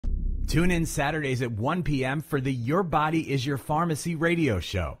Tune in Saturdays at 1 p.m. for the Your Body is Your Pharmacy radio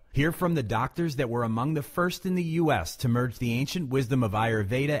show. Hear from the doctors that were among the first in the U.S. to merge the ancient wisdom of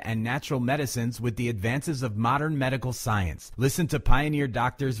Ayurveda and natural medicines with the advances of modern medical science. Listen to pioneer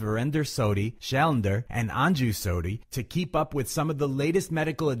doctors Virender Sodhi, Shailender, and Anju Sodhi to keep up with some of the latest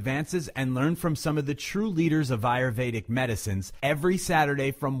medical advances and learn from some of the true leaders of Ayurvedic medicines every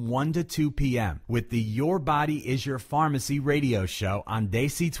Saturday from 1 to 2 p.m. with the Your Body is Your Pharmacy radio show on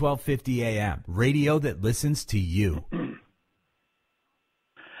Desi 1250 AM. Radio that listens to you.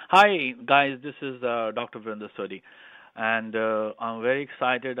 Hi, guys. This is Dr. Virender Sodhi, and I'm very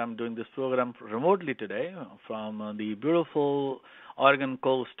excited. I'm doing this program remotely today from the beautiful Oregon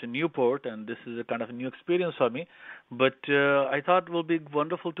coast to Newport, and this is a kind of a new experience for me. But I thought it would be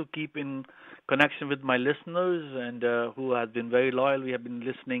wonderful to keep in connection with my listeners and who has been very loyal. We have been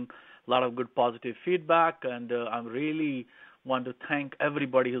listening a lot of good positive feedback, and I really want to thank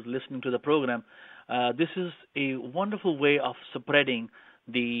everybody who's listening to the program. This is a wonderful way of spreading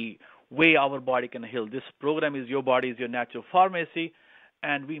the way our body can heal. This program is Your Body is Your Natural Pharmacy,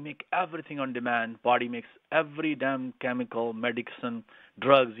 and we make everything on demand. Body makes every damn chemical, medicine,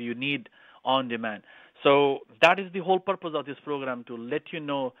 drugs you need on demand. So that is the whole purpose of this program, to let you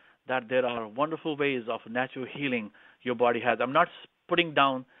know that there are wonderful ways of natural healing your body has. I'm not putting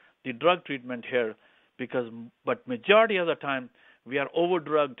down the drug treatment here, but majority of the time we are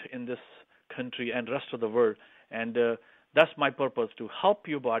overdrugged in this country and rest of the world, and that's my purpose, to help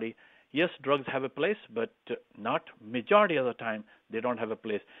your body. Yes, drugs have a place, but not majority of the time they don't have a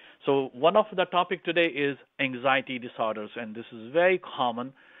place. So one of the topic today is anxiety disorders, and this is very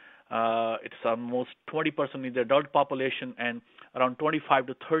common. It's almost 20% in the adult population and around 25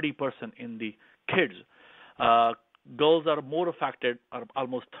 to 30% in the kids. Girls are more affected, or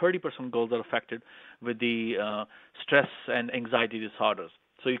almost 30% girls are affected with the stress and anxiety disorders.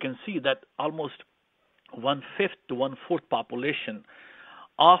 So you can see that almost 1/5 to 1/4 population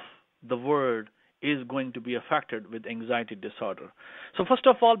of the world is going to be affected with anxiety disorder. So first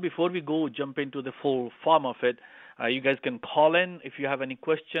of all, before we jump into the full form of it, you guys can call in if you have any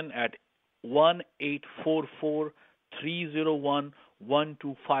question at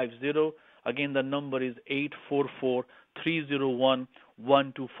 1-844-301-1250. Again, the number is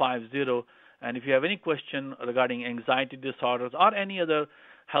 844-301-1250. And if you have any question regarding anxiety disorders or any other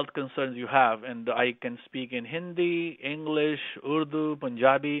health concerns you have, and I can speak in Hindi, English, Urdu,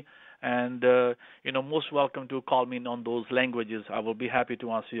 Punjabi, and most welcome to call me in on those languages. I will be happy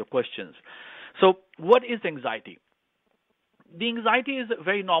to answer your questions. So what is anxiety? The anxiety is a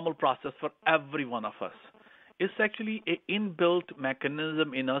very normal process for every one of us. It's actually an inbuilt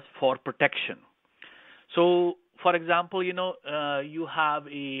mechanism in us for protection. So, for example, you have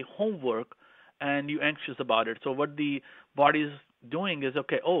a homework and you're anxious about it. So what the body is doing is,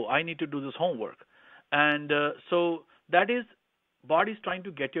 I need to do this homework. And so that is body is trying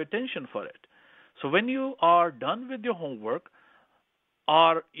to get your attention for it. So when you are done with your homework,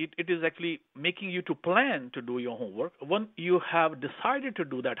 or it is actually making you to plan to do your homework, when you have decided to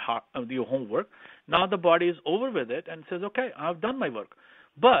do that your homework, now the body is over with it and says, okay, I've done my work.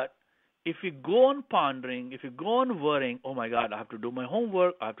 But if you go on pondering, if you go on worrying, oh my God, I have to do my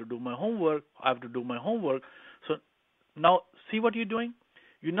homework, I have to do my homework, I have to do my homework. So now see what you're doing?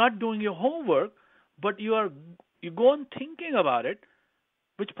 You're not doing your homework, but you go on thinking about it,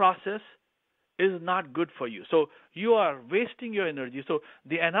 which process is not good for you. So you are wasting your energy. So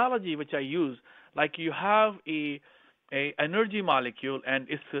the analogy which I use, like you have a energy molecule and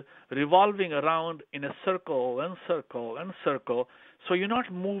it's revolving around in a circle and circle and circle. So you're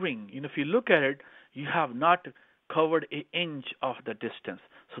not moving. If you look at it, you have not covered an inch of the distance.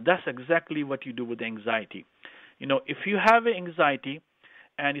 So that's exactly what you do with anxiety. If you have anxiety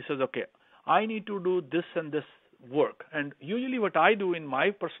and you says, okay, I need to do this and this work. And usually what I do in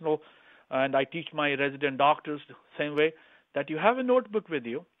my personal, and I teach my resident doctors the same way, that you have a notebook with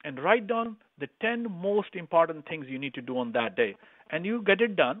you and write down the 10 most important things you need to do on that day. And you get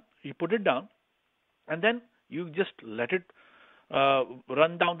it done, you put it down, and then you just let it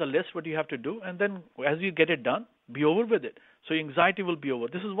run down the list what you have to do, and then as you get it done, be over with it. So anxiety will be over.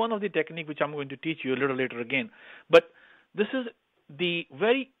 This is one of the technique which I'm going to teach you a little later again. But this is the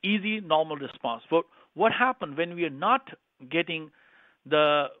very easy, normal response. But what happens when we are not getting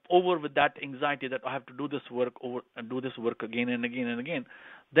over with that anxiety that I have to do this work over and do this work again and again and again,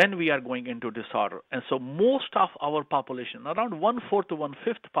 then we are going into disorder. And so most of our population, around 1/4 to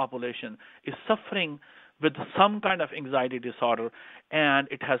 1/5 population, is suffering with some kind of anxiety disorder, and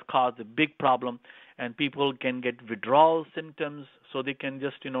it has caused a big problem. And people can get withdrawal symptoms, so they can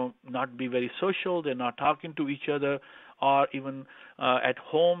just, not be very social. They're not talking to each other, or even at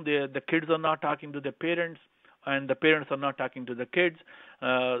home, the kids are not talking to their parents, and the parents are not talking to the kids.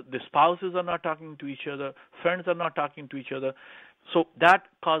 The spouses are not talking to each other. Friends are not talking to each other. So that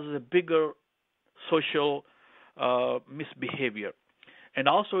causes a bigger social misbehavior. And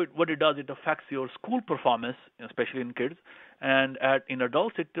also, what it does, it affects your school performance, especially in kids, and in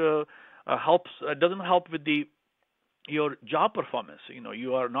adults, it helps. Doesn't help with your job performance.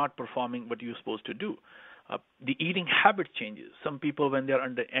 You are not performing what you're supposed to do. The eating habit changes. Some people, when they are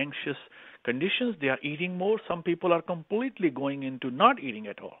under anxious conditions, they are eating more. Some people are completely going into not eating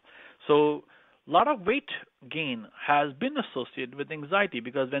at all. So a lot of weight gain has been associated with anxiety,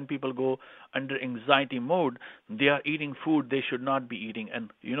 because when people go under anxiety mode, they are eating food they should not be eating. And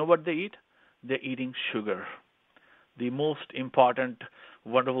you know what they eat? They're eating sugar. The most important,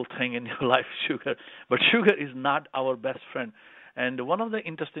 wonderful thing in your life, sugar. But sugar is not our best friend. And one of the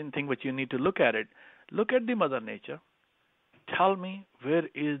interesting things which you need to look at it, look at the Mother Nature. Tell me, where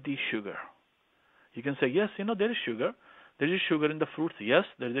is the sugar? You can say, yes, there is sugar. There is sugar in the fruits. Yes,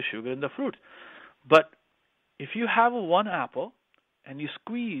 there is sugar in the fruits. But if you have one apple and you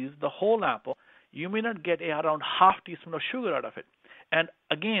squeeze the whole apple, you may not get around half teaspoon of sugar out of it. And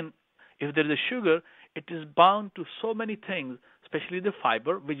again, if there is a sugar, it is bound to so many things, especially the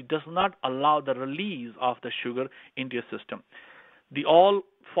fiber, which does not allow the release of the sugar into your system. The all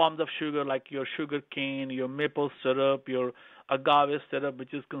forms of sugar, like your sugar cane, your maple syrup, your agave syrup,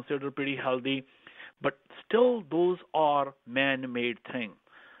 which is considered pretty healthy, but still those are man-made things.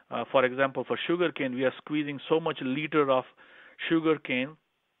 For example, for sugar cane, we are squeezing so much liter of sugar cane,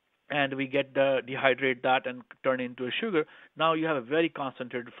 and we get dehydrate that and turn it into a sugar. Now you have a very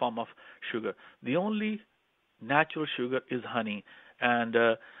concentrated form of sugar. The only natural sugar is honey, and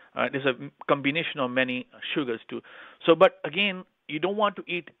it is a combination of many sugars too. So, but again, you don't want to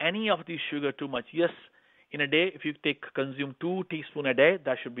eat any of these sugar too much. Yes, in a day, if you consume 2 teaspoons a day,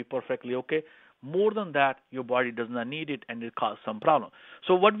 that should be perfectly okay. More than that, your body does not need it, and it causes some problem.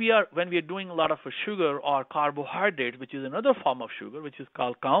 So when we are doing a lot of sugar or carbohydrates, which is another form of sugar, which is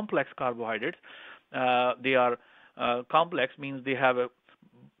called complex carbohydrates, they are complex, means they have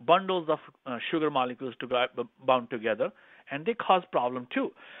bundles of sugar molecules bound together, and they cause problem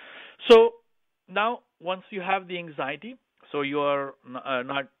too. So now, once you have the anxiety, so you are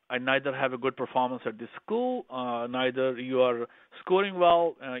neither have a good performance at the school, neither you are scoring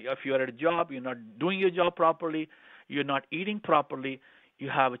well. If you are at a job, you're not doing your job properly, you're not eating properly, you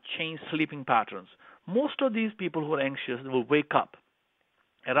have changed sleeping patterns. Most of these people who are anxious will wake up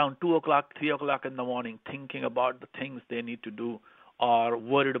around 2 o'clock, 3 o'clock in the morning thinking about the things they need to do, or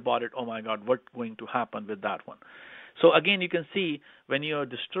worried about it. Oh my God, what's going to happen with that one? So again, you can see when you are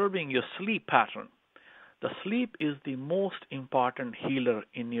disturbing your sleep pattern, the sleep is the most important healer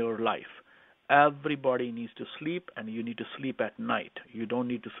in your life. Everybody needs to sleep, and you need to sleep at night. You don't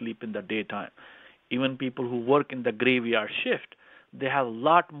need to sleep in the daytime. Even people who work in the graveyard shift, they have a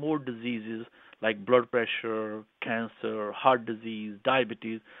lot more diseases like blood pressure, cancer, heart disease,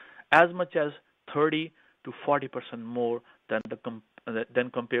 diabetes, as much as 30 to 40% more than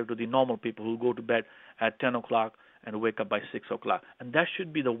compared to the normal people who go to bed at 10 o'clock and wake up by 6 o'clock. And that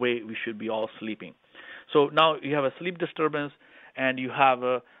should be the way we should be all sleeping. So now you have a sleep disturbance, and you have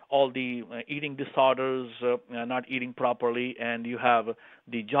all the eating disorders, not eating properly, and you have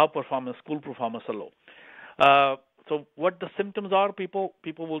the job performance, school performance are low. So what the symptoms are? People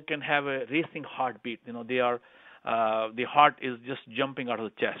can have a racing heartbeat. They are the heart is just jumping out of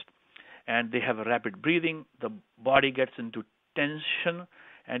the chest, and they have a rapid breathing. The body gets into tension,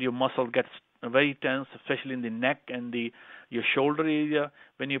 and your muscle gets very tense, especially in the neck and your shoulder area.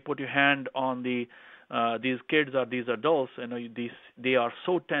 When you put your hand on these kids or these adults, they are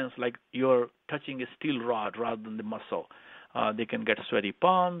so tense, like you're touching a steel rod rather than the muscle. They can get sweaty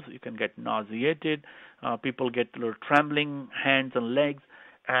palms. You can get nauseated. People get little trembling hands and legs,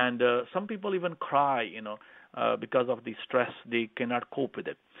 and some people even cry, because of the stress. They cannot cope with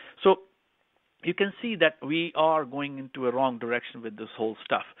it. So you can see that we are going into a wrong direction with this whole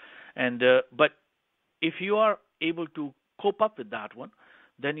stuff. And but if you are able to cope up with that one,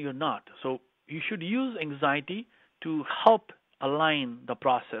 then you're not. So you should use anxiety to help align the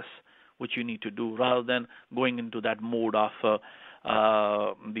process which you need to do, rather than going into that mode of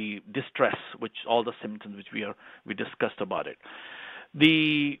the distress, which all the symptoms which we discussed about it.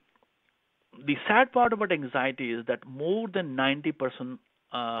 The sad part about anxiety is that more than 90%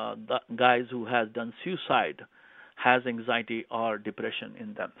 the guys who has done suicide has anxiety or depression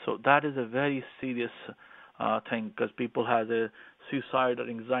in them. So that is a very serious thing, because people have a suicide or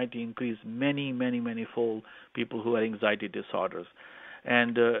anxiety increase many fold, people who have anxiety disorders.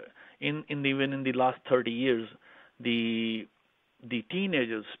 And even in the last 30 years, the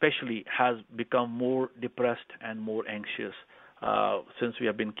teenagers especially has become more depressed and more anxious since we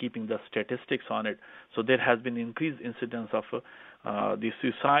have been keeping the statistics on it. So there has been increased incidence of the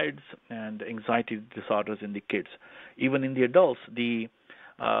suicides and anxiety disorders in the kids. Even in the adults, the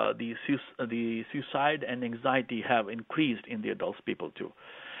suicide and anxiety have increased in the adults people too.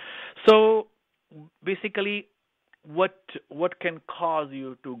 So basically, what can cause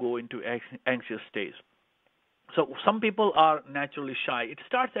you to go into anxious states? So some people are naturally shy. It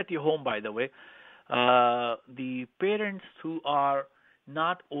starts at your home, by the way. The parents who are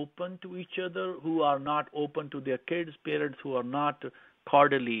not open to each other, who are not open to their kids, parents who are not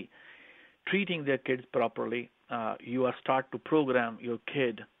cordially treating their kids properly, you are start to program your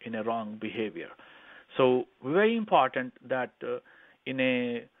kid in a wrong behavior. So very important that in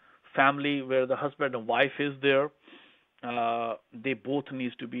a family where the husband and wife is there, they both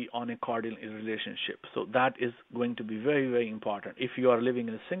needs to be on a cordial relationship. So that is going to be very, very important. If you are living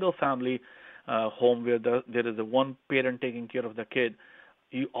in a single family home where there is a one parent taking care of the kid,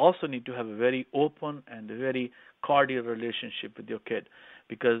 you also need to have a very open and a very cordial relationship with your kid.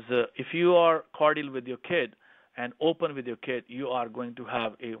 Because if you are cordial with your kid and open with your kid, you are going to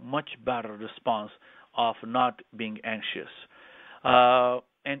have a much better response of not being anxious.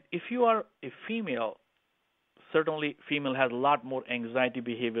 And if you are a female, certainly female has a lot more anxiety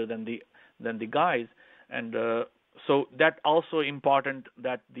behavior than the guys, and so that also important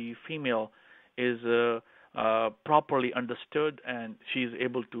that the female is properly understood and she is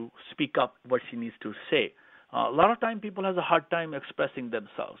able to speak up what she needs to say. A lot of time people has a hard time expressing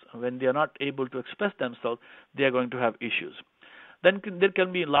themselves. When they are not able to express themselves, they are going to have issues. Then there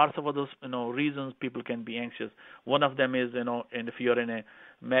can be lots of other reasons people can be anxious. One of them is and if you are in a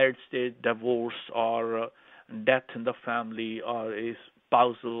marriage state, divorce or death in the family or a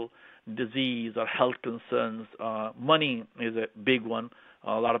spousal disease or health concerns. Money is a big one.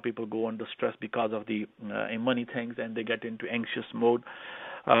 A lot of people go under stress because of the money things and they get into anxious mode.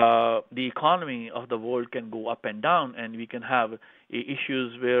 The economy of the world can go up and down, and we can have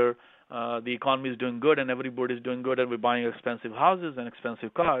issues where the economy is doing good and everybody is doing good and we're buying expensive houses and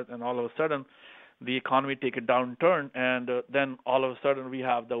expensive cars, and all of a sudden the economy take a downturn, and then all of a sudden we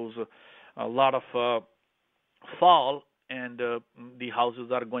have those a lot of fall, and the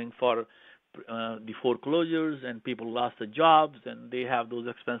houses are going for the foreclosures, and people lost their jobs, and they have those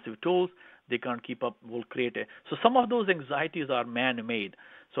expensive tools. They can't keep up. Will create a so some of those anxieties are man-made.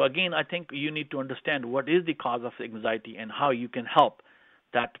 So again, I think you need to understand what is the cause of anxiety and how you can help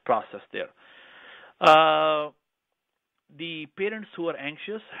that process there. The parents who are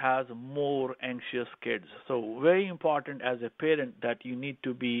anxious has more anxious kids. So very important as a parent that you need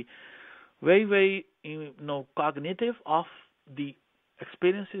to be very, very cognitive of the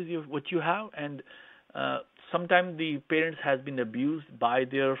experiences what you have, and sometimes the parents has been abused by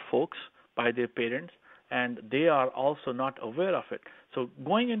their folks, by their parents, and they are also not aware of it. So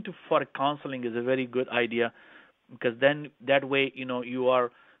going into for counseling is a very good idea, because then that way you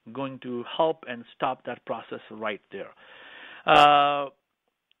are going to help and stop that process right there.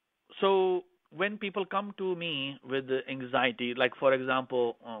 So when people come to me with anxiety, like for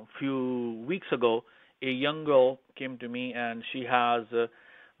example, a few weeks ago, a young girl came to me and she has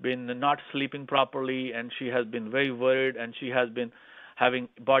been not sleeping properly, and she has been very worried, and she has been having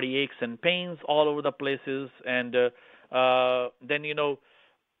body aches and pains all over the places, and then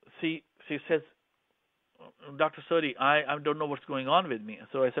she says, Dr. Sodhi, I don't know what's going on with me.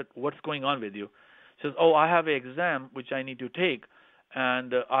 So I said, what's going on with you? She says, oh, I have an exam which I need to take,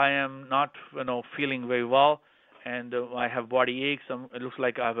 and I am not feeling very well, and I have body aches. It looks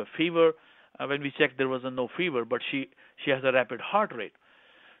like I have a fever. When we checked, there was no fever, but she has a rapid heart rate.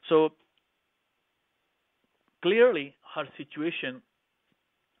 So clearly her situation,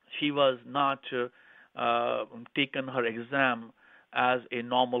 she was not taken her exam as a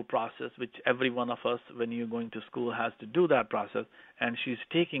normal process, which every one of us, when you're going to school, has to do that process, and she's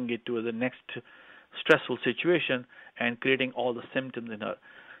taking it to the next stressful situation and creating all the symptoms in her.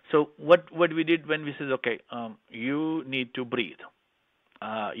 So what we did when we said, okay, you need to breathe,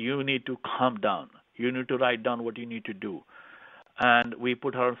 you need to calm down, you need to write down what you need to do, and we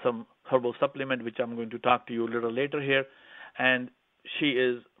put her on some herbal supplement, which I'm going to talk to you a little later here, and she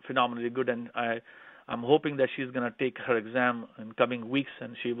is phenomenally good, and I'm hoping that she's going to take her exam in coming weeks,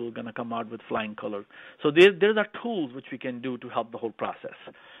 and she will going to come out with flying colors. So there are tools which we can do to help the whole process.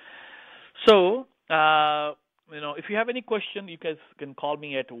 So if you have any question, you guys can call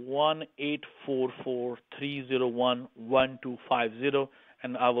me at 1-844-301-1250,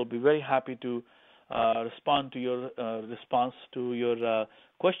 and I will be very happy to respond to your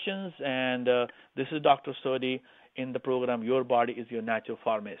questions. And this is Dr. Sodhi. in the program Your Body is Your Natural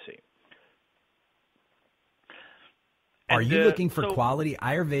Pharmacy. Are you looking for quality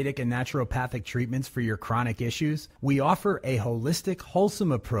Ayurvedic and naturopathic treatments for your chronic issues? We offer a holistic,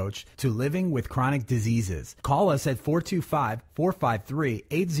 wholesome approach to living with chronic diseases. Call us at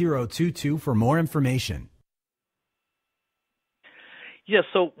 425-453-8022 for more information. Yes,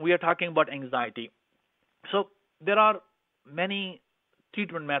 so we are talking about anxiety. So there are many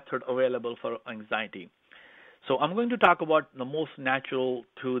treatment methods available for anxiety. So I'm going to talk about the most natural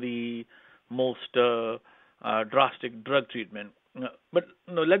to the most drastic drug treatment. But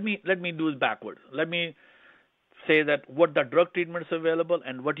no, let me do it backwards. Let me say that what the drug treatment is available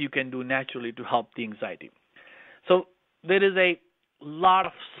and what you can do naturally to help the anxiety. So there is a lot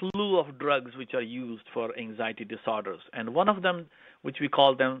of slew of drugs which are used for anxiety disorders, and one of them, which we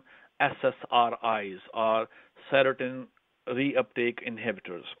call them SSRIs, or serotonin reuptake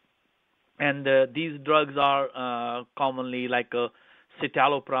inhibitors. And these drugs are commonly like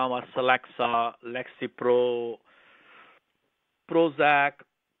citalopram or Celexa, Lexapro, Prozac,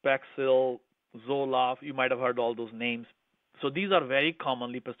 Paxil, Zoloft. You might have heard all those names. So these are very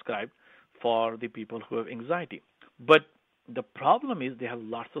commonly prescribed for the people who have anxiety. But the problem is they have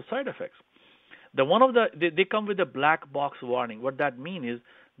lots of side effects. They come with a black box warning. What that means is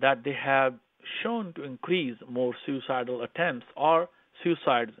that they have shown to increase more suicidal attempts or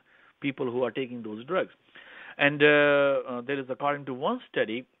suicides, people who are taking those drugs. And there is, according to one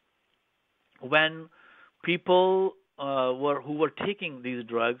study, when people who were taking these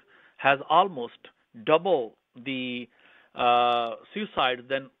drugs has almost double the suicides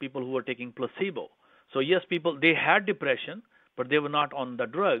than people who were taking placebo. So yes, they had depression, but they were not on the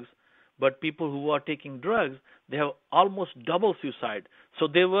drugs. But people who are taking drugs, they have almost double suicide. So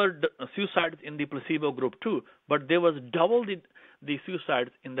there were suicides in the placebo group too, but there was double the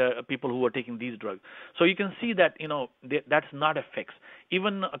suicides in the people who were taking these drugs. So you can see that that's not a fix.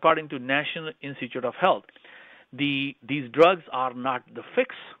 Even according to National Institute of Health, these drugs are not the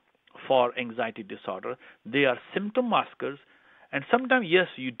fix for anxiety disorder. They are symptom maskers, and sometimes yes,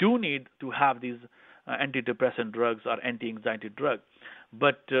 you do need to have these antidepressant drugs or anti-anxiety drugs,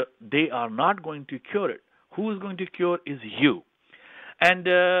 but they are not going to cure it. Who is going to cure is you. And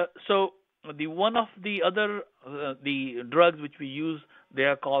so the one of the other the drugs which we use, they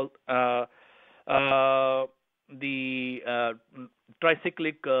are called the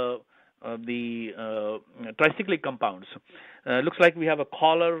tricyclic tricyclic compounds. Looks like we have a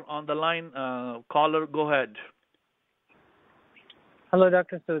caller on the line. Caller, go ahead. Hello,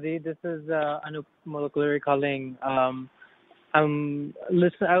 Dr. Sodhi. This is Anup Moleculary calling. I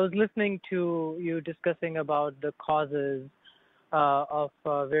was listening to you discussing about the causes of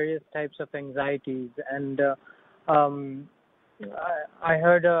various types of anxieties, and I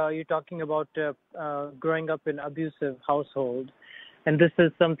heard you talking about growing up in abusive household, and this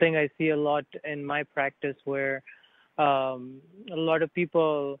is something I see a lot in my practice, where a lot of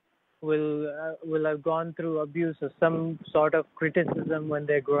people will have gone through abuse or some sort of criticism when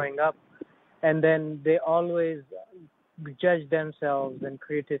they're growing up, and then they always judge themselves and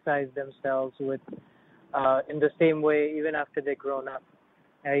criticize themselves with in the same way even after they're grown up.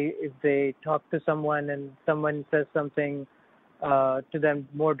 If they talk to someone and someone says something to them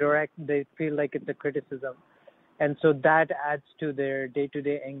more direct, they feel like it's a criticism, and so that adds to their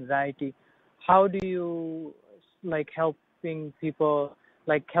day-to-day anxiety. How do you helping people,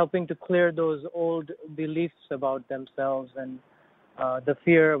 helping to clear those old beliefs about themselves and the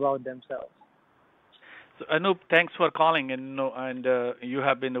fear about themselves? So, Anup, thanks for calling, and you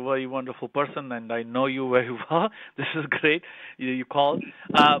have been a very wonderful person, and I know you very well. This is great. You called,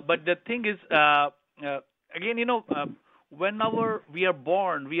 but the thing is, again, whenever we are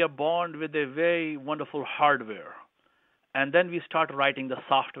born with a very wonderful hardware, and then we start writing the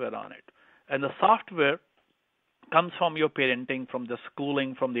software on it, and the software comes from your parenting, from the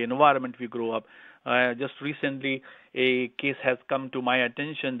schooling, from the environment we grew up. Just recently, a case has come to my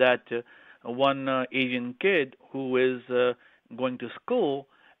attention that one Asian kid who is going to school,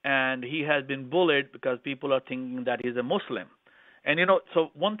 and he has been bullied because people are thinking that he's a Muslim. And so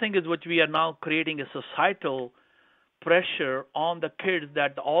one thing is, which we are now creating a societal pressure on the kids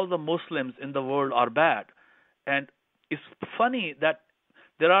that all the Muslims in the world are bad. And it's funny that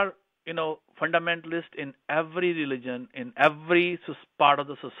there are fundamentalists in every religion, in every part of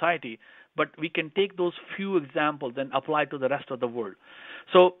the society, but we can take those few examples and apply to the rest of the world.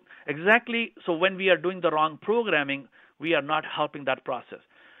 So when we are doing the wrong programming, we are not helping that process.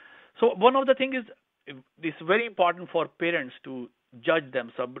 So one of the things is, it's very important for parents to judge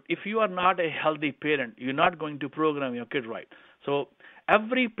themselves. But if you are not a healthy parent, you're not going to program your kid right. So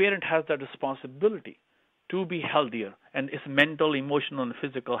every parent has that responsibility to be healthier, and it's mental, emotional, and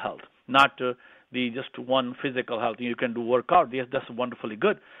physical health, not the just one physical health. You can do workout, yes, that's wonderfully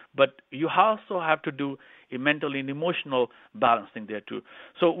good, but you also have to do a mental and emotional balancing there too.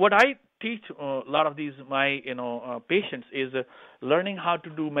 So what I teach a lot of these my patients is learning how to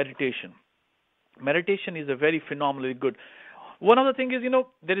do meditation. Meditation is a very phenomenally good. One of the things is,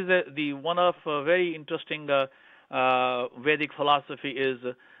 there is the one of very interesting Vedic philosophy is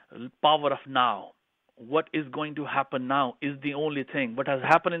power of now. What is going to happen now is the only thing. What has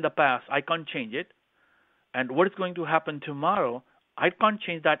happened in the past, I can't change it. And what is going to happen tomorrow, I can't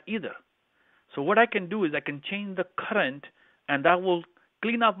change that either. So what I can do is I can change the current, and that will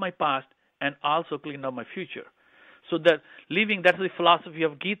clean up my past and also clean up my future. So that's the philosophy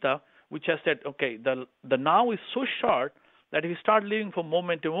of Gita, which has said, okay, the now is so short that if you start living from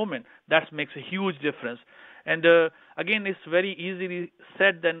moment to moment, that makes a huge difference. And again, it's very easily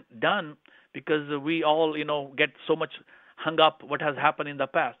said than done, because we all, get so much hung up what has happened in the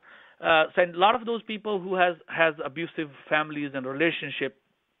past. So a lot of those people who has abusive families and relationship,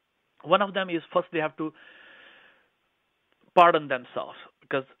 one of them is first they have to pardon themselves,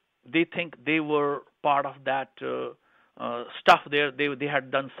 because they think they were part of that stuff there. They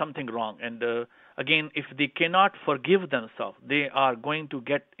had done something wrong, and again, if they cannot forgive themselves, they are going to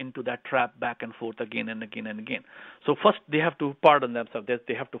get into that trap back and forth again and again and again. So first they have to pardon themselves,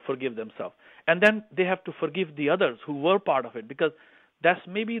 they have to forgive themselves, and then they have to forgive the others who were part of it, because that's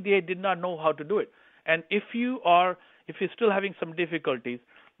maybe they did not know how to do it. And if you're still having some difficulties,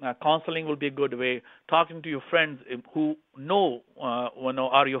 counseling will be a good way. Talking to your friends who know,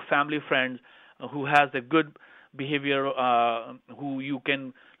 are your family friends who has a good behavior, who you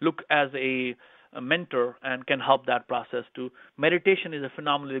can look as a mentor and can help that process too. Meditation is a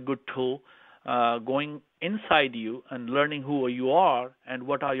phenomenally good tool, going inside you and learning who you are and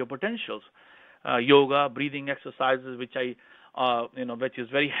what are your potentials. Yoga, breathing exercises, which which is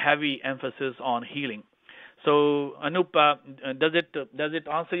very heavy emphasis on healing. So Anup, does it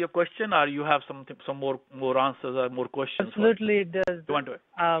answer your question, or you have some more answers or more questions? Absolutely, it does. You want to?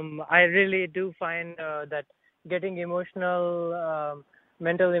 I really do find that getting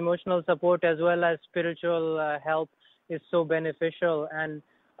mental emotional support as well as spiritual help is so beneficial. And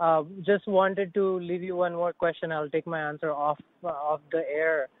just wanted to leave you one more question. I'll take my answer off the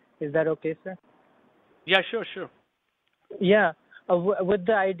air. Is that okay, sir? Yeah, sure. Yeah. With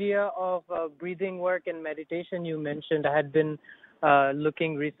the idea of breathing work and meditation you mentioned, I had been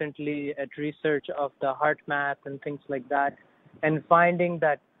looking recently at research of the heart math and things like that, and finding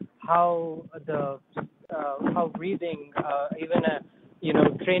that how breathing,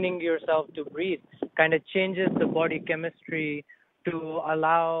 even training yourself to breathe, kind of changes the body chemistry to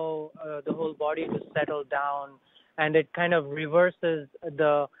allow the whole body to settle down, and it kind of reverses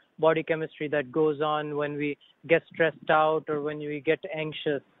the body chemistry that goes on when we get stressed out or when we get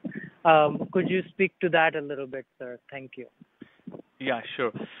anxious. Could you speak to that a little bit, sir? Thank you. Yeah,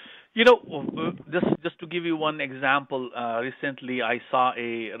 sure. Just to give you one example, recently I saw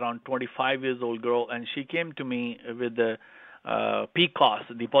a around 25 years old girl, and she came to me with the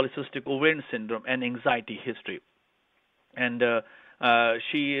PCOS, the polycystic ovarian syndrome, and anxiety history. And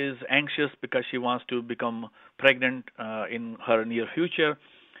she is anxious because she wants to become pregnant in her near future,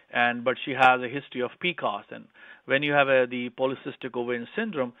 but she has a history of PCOS. And when you have the polycystic ovarian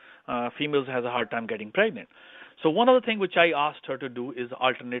syndrome, females has a hard time getting pregnant. So one of the things which I asked her to do is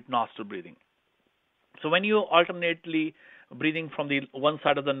alternate nostril breathing. So when you alternately breathing from the one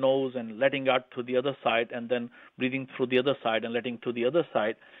side of the nose and letting out to the other side, and then breathing through the other side and letting to the other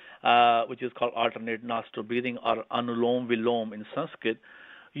side, which is called alternate nostril breathing, or anulom vilom in Sanskrit,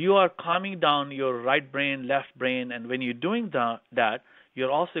 you are calming down your right brain, left brain, and when you're doing that, you're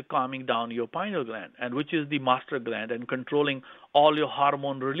also calming down your pineal gland, and which is the master gland, and controlling all your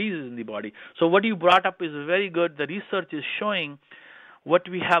hormone releases in the body. So what you brought up is very good. The research is showing what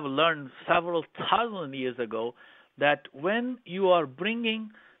we have learned several thousand years ago, that when you are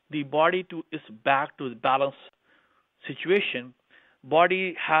bringing the body to its back to the balance situation,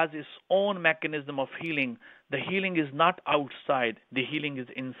 body has its own mechanism of healing. The healing is not outside. The healing is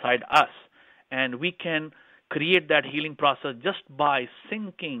inside us, and we can create that healing process just by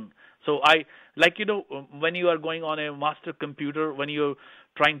syncing. So when you are going on a master computer, when you're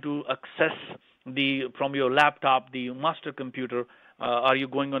trying to access from your laptop the master computer, are you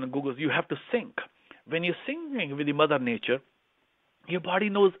going on a Google? You have to sync. When you're syncing with the Mother Nature, your body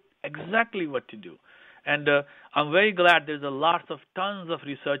knows exactly what to do. And I'm very glad there's tons of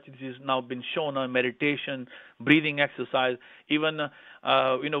research that has now been shown on meditation, breathing exercise. Even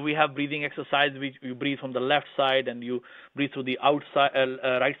we have breathing exercise which you breathe from the left side and you breathe through the outside,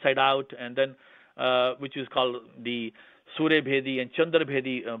 right side out, and then which is called the Surya Bhedi and Chandra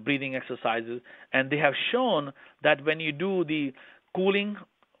Bhedi breathing exercises, and they have shown that when you do the cooling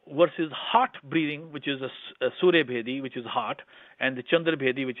versus hot breathing, which is a Surya Bhedi, which is hot, and the Chandra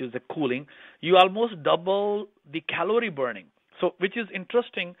Bhedi, which is the cooling, you almost double the calorie burning. So, which is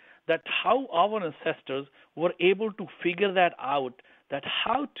interesting that how our ancestors were able to figure that out, that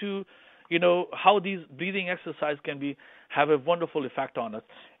how to, how these breathing exercise can have a wonderful effect on us.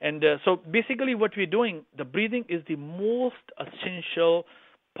 And so basically what we're doing, the breathing is the most essential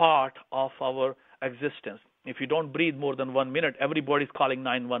part of our existence. If you don't breathe more than 1 minute, everybody's calling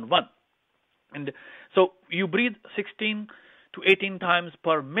 911. And so you breathe 16 to 18 times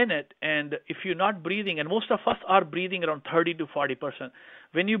per minute, and if you're not breathing, and most of us are breathing around 30 to 40%,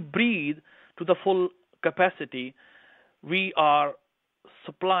 when you breathe to the full capacity, we are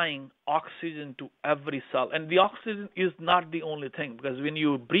supplying oxygen to every cell. And the oxygen is not the only thing, because when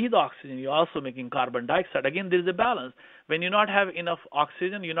you breathe oxygen, you're also making carbon dioxide. Again, there is a balance. When you not have enough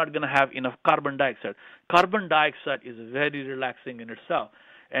oxygen, you're not going to have enough carbon dioxide. Carbon dioxide is very relaxing in itself.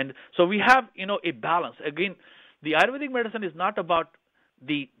 And so we have, a balance. Again, the Ayurvedic medicine is not about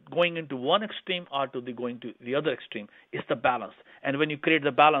the going into one extreme or to the going to the other extreme. It's the balance. And when you create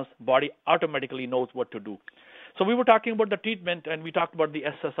the balance, body automatically knows what to do. So we were talking about the treatment, and we talked about the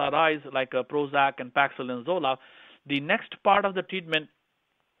SSRIs like Prozac and Paxil and Zoloft. The next part of the treatment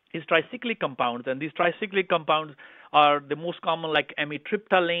is tricyclic compounds, and these tricyclic compounds are the most common, like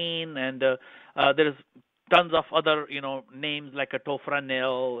amitriptyline, and there is tons of other names like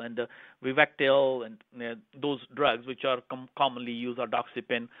tofranil and Vivectil and those drugs which are commonly used, or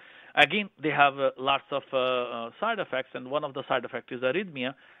doxepin. Again, they have lots of side effects, and one of the side effects is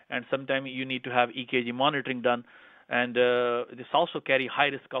arrhythmia, and sometimes you need to have EKG monitoring done, and this also carry high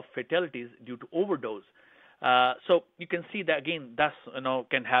risk of fatalities due to overdose. So you can see that again, that's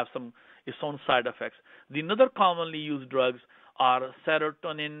can have its own side effects. The another commonly used drugs are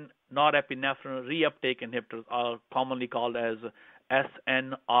serotonin norepinephrine reuptake inhibitors, are commonly called as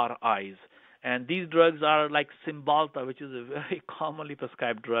SNRIs. And these drugs are like Cymbalta, which is a very commonly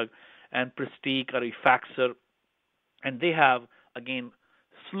prescribed drug, and Pristiq or Efaxer, and they have, again,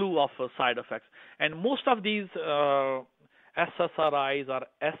 slew of side effects. And most of these SSRIs or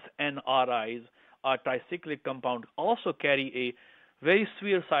SNRIs, or tricyclic compound, also carry a very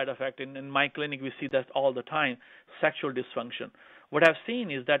severe side effect. In my clinic, we see that all the time, sexual dysfunction. What I've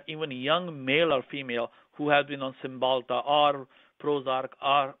seen is that even young male or female who have been on Cymbalta or Prozac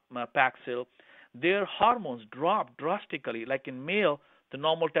or Paxil, their hormones drop drastically. Like in male, the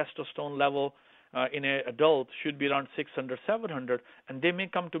normal testosterone level in an adult should be around 600, 700, and they may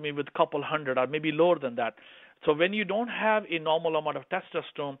come to me with a couple hundred or maybe lower than that. So when you don't have a normal amount of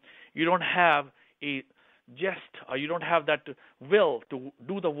testosterone, you don't have a or you don't have that will to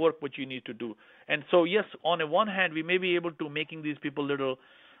do the work which you need to do. And so yes, on the one hand, we may be able to making these people little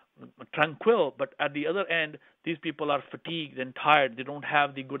tranquil, but at the other end, these people are fatigued and tired. They don't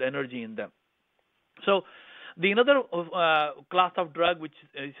have the good energy in them. So the another class of drug which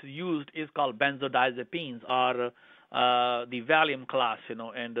is used is called benzodiazepines, or the Valium class,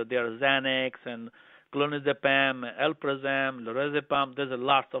 and there are Xanax and clonazepam, elprazam, lorazepam. There's a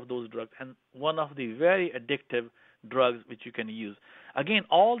lot of those drugs, and one of the very addictive drugs which you can use. Again,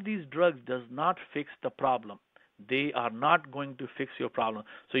 all these drugs does not fix the problem. They are not going to fix your problem.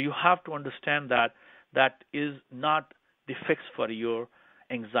 So you have to understand that is not the fix for your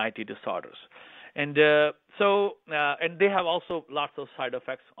anxiety disorders. And and they have also lots of side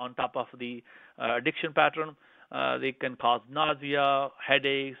effects on top of the addiction pattern. They can cause nausea,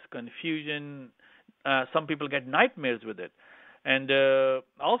 headaches, confusion. Some people get nightmares with it, and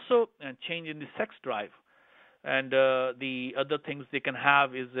also change in the sex drive. And the other things they can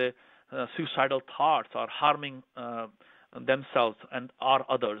have is suicidal thoughts or harming themselves and or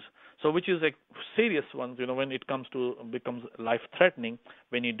others. So which is a serious one, when it becomes life-threatening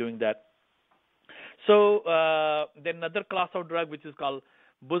when you're doing that. So then another class of drug which is called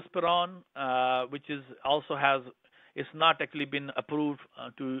buspirone, which is also it's not actually been approved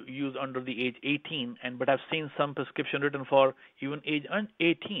to use under the age 18, but I've seen some prescription written for even age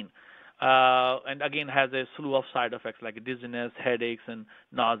 18. And again has a slew of side effects like dizziness, headaches, and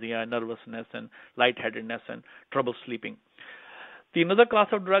nausea, nervousness, and lightheadedness, and trouble sleeping. The another class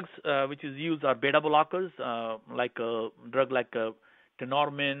of drugs which is used are beta blockers, like a drug like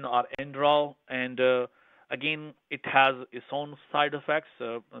tenormin or Enderol, and again it has its own side effects.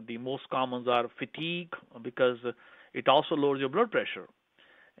 The most common are fatigue, because it also lowers your blood pressure.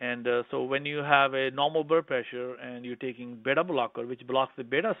 And so when you have a normal blood pressure and you're taking beta blocker, which blocks the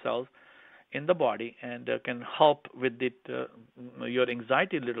beta cells, in the body and can help with it, your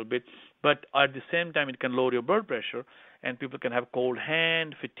anxiety a little bit. But at the same time, it can lower your blood pressure, and people can have cold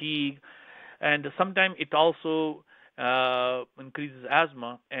hand, fatigue, and sometimes it also increases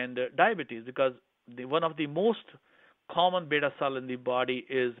asthma and diabetes, because one of the most common beta cell in the body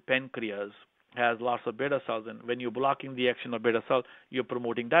is pancreas, has lots of beta cells, and when you're blocking the action of beta cell, you're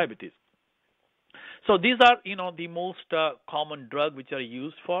promoting diabetes. So these are, the most common drug which are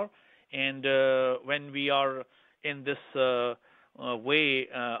used for, and when we are in this way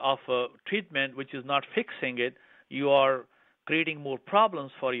of treatment, which is not fixing it, you are creating more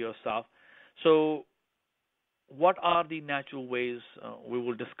problems for yourself. So what are the natural ways? We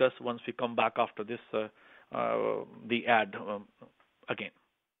will discuss once we come back after this, the ad again.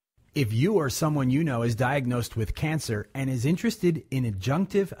 If you or someone you know is diagnosed with cancer and is interested in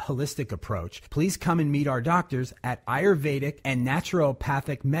adjunctive holistic approach, please come and meet our doctors at Ayurvedic and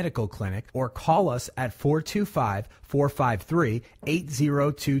Naturopathic Medical Clinic or call us at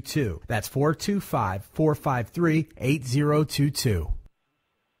 425-453-8022. That's 425-453-8022.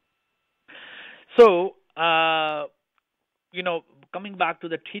 So, coming back to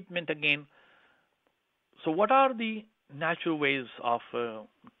the treatment again, so what are the natural ways of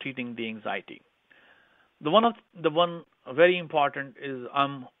treating the anxiety? The one very important is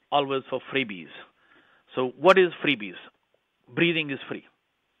I'm always for freebies. So what is freebies? Breathing is free.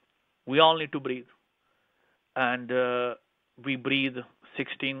 We all need to breathe, and we breathe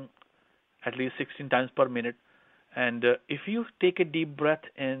at least 16 times per minute. And if you take a deep breath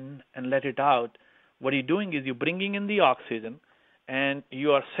in and let it out, what you're doing is you're bringing in the oxygen, and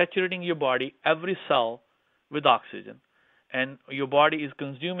you are saturating your body, every cell, with oxygen, and your body is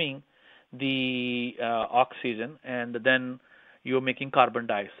consuming the oxygen, and then you're making carbon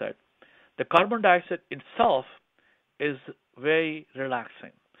dioxide. The carbon dioxide itself is very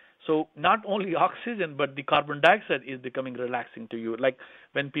relaxing. So not only oxygen, but the carbon dioxide is becoming relaxing to you. Like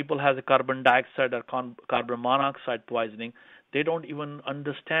when people have a carbon dioxide or carbon monoxide poisoning, they don't even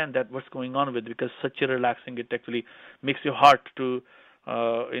understand that what's going on with it, because such a relaxing, it actually makes your heart to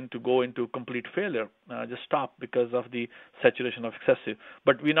go into complete failure, just stop because of the saturation of excessive.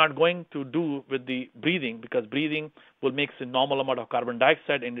 But we're not going to do with the breathing, because breathing will make a normal amount of carbon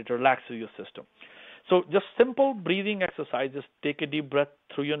dioxide and it relaxes your system. So just simple breathing exercises. Take a deep breath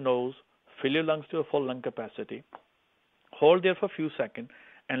through your nose, fill your lungs to a full lung capacity, hold there for a few seconds,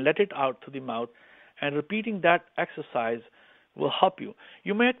 and let it out through the mouth. And repeating that exercise will help you.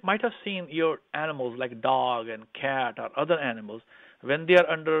 You might have seen your animals like dog and cat or other animals. When they are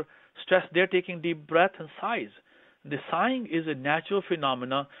under stress, they're taking deep breath and sighs. The sighing is a natural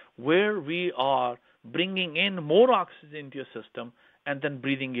phenomena where we are bringing in more oxygen into your system and then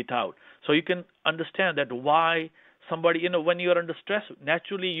breathing it out. So you can understand that why somebody, when you're under stress,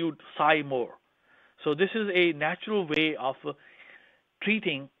 naturally you sigh more. So this is a natural way of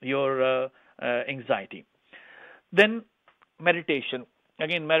treating your anxiety. Then meditation.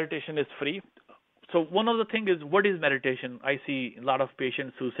 Again, meditation is free. So one of the things is, what is meditation? I see a lot of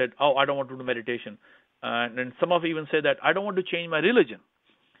patients who said, oh, I don't want to do meditation. And then some of even say that I don't want to change my religion,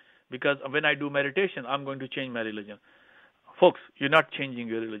 because when I do meditation, I'm going to change my religion. Folks, you're not changing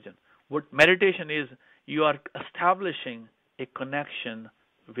your religion. What meditation is, you are establishing a connection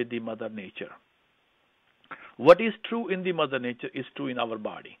with the Mother Nature. What is true in the Mother Nature is true in our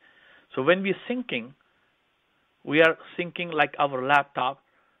body. So when we're syncing, we are syncing like our laptop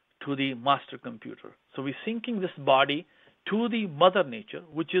to the master computer. So we're syncing this body to the Mother Nature,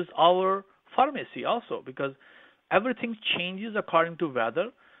 which is our pharmacy also, because everything changes according to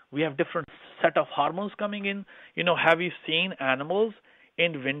weather. We have different set of hormones coming in. Have you seen animals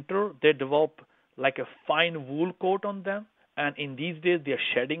in winter? They develop like a fine wool coat on them, and in these days they are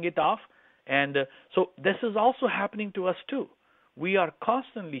shedding it off. And so this is also happening to us too. We are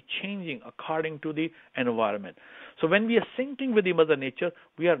constantly changing according to the environment. So when we are syncing with the Mother Nature,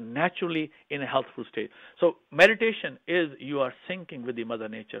 we are naturally in a healthful state. So meditation is you are syncing with the Mother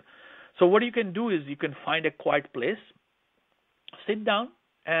Nature. So what you can do is you can find a quiet place, sit down,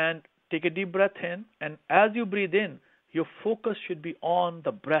 and take a deep breath in. And as you breathe in, your focus should be on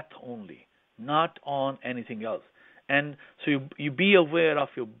the breath only, not on anything else. And so you be aware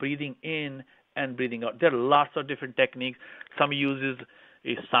of your breathing in and breathing out. There are lots of different techniques. Some uses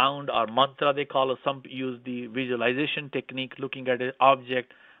a sound or mantra, they call it. Some use the visualization technique, looking at an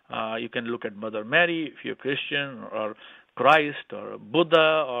object. You can look at Mother Mary if you're Christian, or Christ, or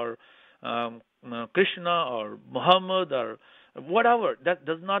Buddha, or Krishna, or Muhammad, or whatever. That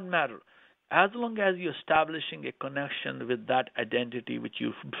does not matter. As long as you're establishing a connection with that identity which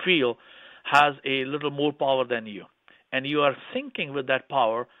you feel has a little more power than you, and you are syncing with that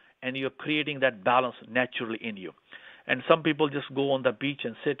power, and you're creating that balance naturally in you. And some people just go on the beach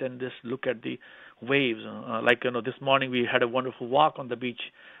and sit and just look at the waves. This morning we had a wonderful walk on the beach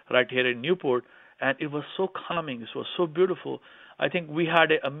right here in Newport, and it was so calming. It was so beautiful. I think we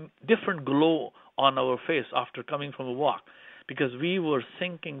had a different glow on our face after coming from a walk because we were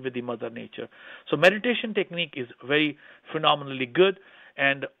syncing with the Mother Nature. So meditation technique is very phenomenally good,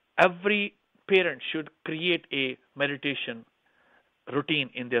 and every parent should create a meditation routine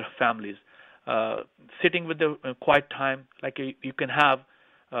in their families. Sitting with the quiet time, like you can have,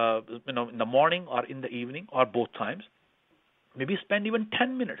 in the morning or in the evening or both times. Maybe spend even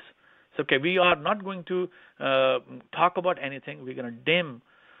 10 minutes. So, okay, we are not going to talk about anything. We're going to dim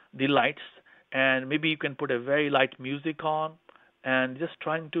the lights, and maybe you can put a very light music on, and just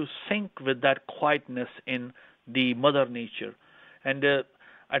trying to sync with that quietness in the Mother Nature. And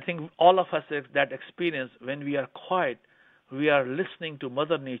I think all of us have that experience. When we are quiet, we are listening to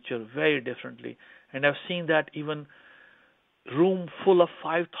Mother Nature very differently. And I've seen that even room full of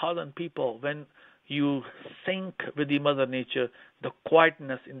 5,000 people, when you sync with the Mother Nature, the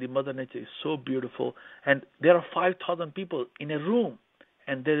quietness in the Mother Nature is so beautiful. And there are 5,000 people in a room,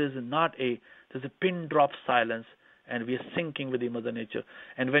 and there's a pin drop silence, and we are syncing with the Mother Nature.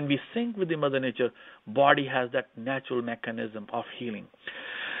 And when we sync with the Mother Nature, body has that natural mechanism of healing.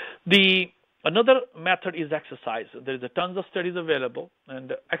 Another method is exercise. There is a tons of studies available,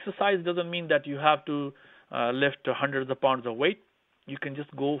 and exercise doesn't mean that you have to lift hundreds of pounds of weight. You can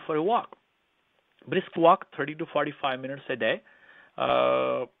just go for a walk. Brisk walk, 30 to 45 minutes a day,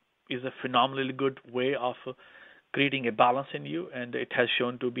 is a phenomenally good way of creating a balance in you, and it has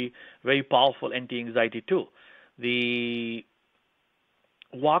shown to be very powerful anti-anxiety tool. The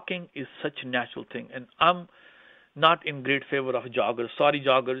walking is such a natural thing, and I'm not in great favor of joggers. Sorry,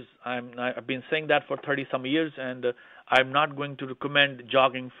 joggers. I've been saying that for 30 some years, and I'm not going to recommend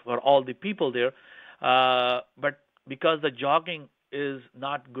jogging for all the people there. But because the jogging is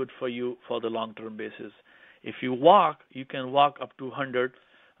not good for you for the long-term basis. If you walk, you can walk up to 100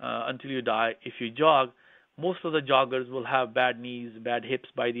 until you die. If you jog, most of the joggers will have bad knees, bad hips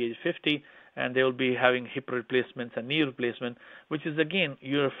by the age of 50, and they will be having hip replacements and knee replacement, which is, again,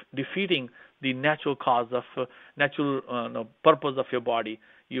 you're defeating the natural cause of purpose of your body.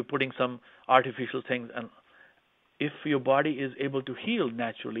 You're putting some artificial things, and if your body is able to heal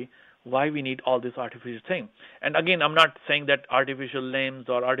naturally, why we need all this artificial thing? And again, I'm not saying that artificial limbs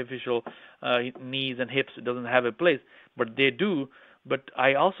or artificial knees and hips doesn't have a place, but they do. But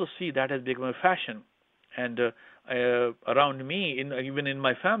I also see that has become a fashion. And around me, even in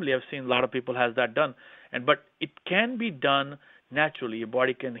my family, I've seen a lot of people has that done. But it can be done naturally. Your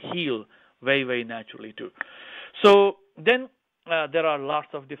body can heal very, very naturally too. So then there are lots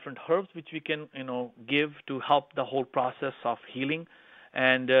of different herbs which we can, give to help the whole process of healing.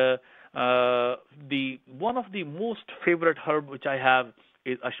 And one of the most favorite herb which I have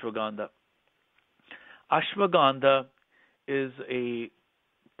is ashwagandha. Ashwagandha is a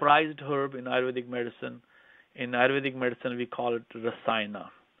prized herb in Ayurvedic medicine. In Ayurvedic medicine, we call it rasayana.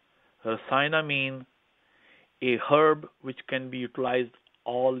 Rasayana means a herb which can be utilized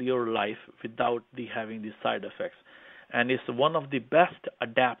all your life without having the side effects. And it's one of the best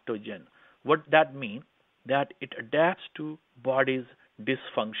adaptogen. What that means? That it adapts to body's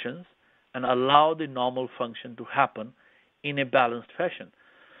dysfunctions and allow the normal function to happen in a balanced fashion.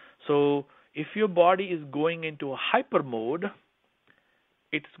 So if your body is going into a hyper mode,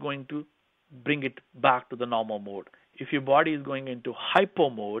 it's going to bring it back to the normal mode. If your body is going into hypo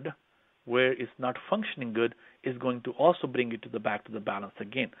mode, where it's not functioning good, is going to also bring it back to the balance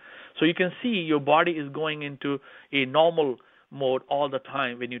again. So you can see your body is going into a normal mode all the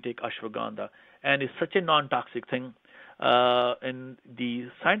time when you take ashwagandha, and it's such a non-toxic thing. In the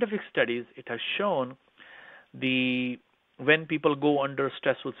scientific studies, it has shown when people go under a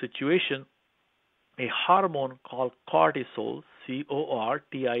stressful situation, a hormone called cortisol,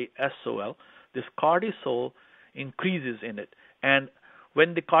 cortisol, this cortisol increases in it. And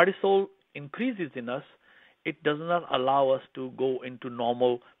when the cortisol increases in us, it does not allow us to go into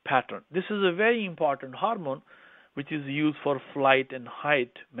normal pattern. This is a very important hormone which is used for flight and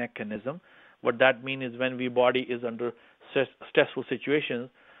height mechanism. What that means is when the body is under stressful situations,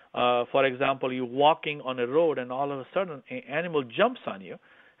 for example, you're walking on a road and all of a sudden an animal jumps on you,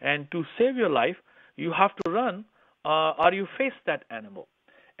 and to save your life, you have to run or you face that animal.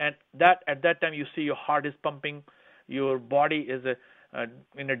 And at that time you see your heart is pumping, your body is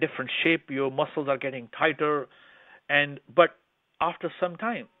in a different shape, your muscles are getting tighter, but after some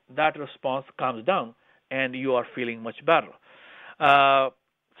time that response calms down and you are feeling much better.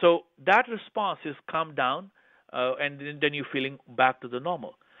 So that response is calmed down, and then you're feeling back to the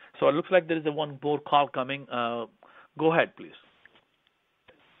normal. So it looks like there is a one more call coming. Go ahead, please.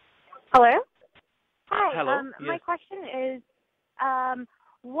 Hello? Hi. Hello. My Yes. question is,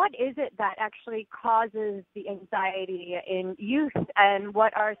 what is it that actually causes the anxiety in youth, and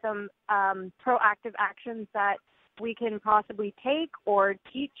what are some proactive actions that we can possibly take or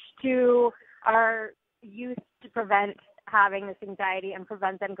teach to our youth to prevent having this anxiety and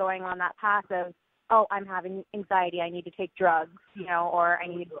prevent them going on that path of, oh, I'm having anxiety, I need to take drugs, or I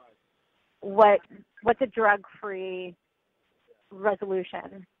need what's a drug-free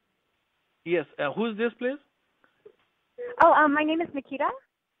resolution? Yes. Who's this, please? Oh, my name is Nikita.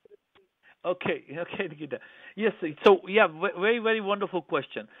 Okay, okay, Nikita. Yes, so yeah, very, very wonderful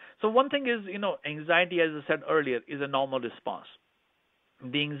question. So one thing is, anxiety, as I said earlier, is a normal response.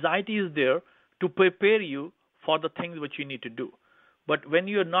 The anxiety is there to prepare you for the things which you need to do. But when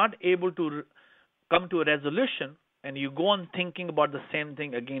you're not able to come to a resolution and you go on thinking about the same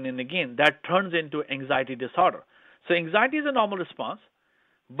thing again and again, that turns into anxiety disorder. So anxiety is a normal response,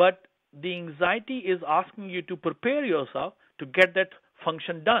 but the anxiety is asking you to prepare yourself to get that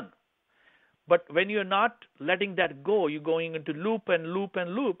function done. But when you're not letting that go, you're going into loop and loop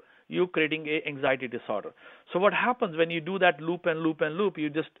and loop, you're creating a anxiety disorder. So what happens when you do that loop and loop and loop, you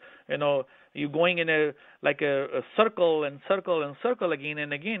just, you're going in a circle and circle and circle again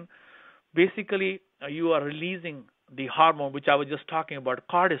and again. Basically, you are releasing the hormone, which I was just talking about,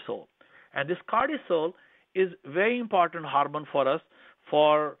 cortisol. And this cortisol is very important hormone for us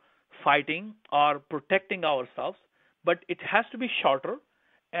for fighting or protecting ourselves, but it has to be shorter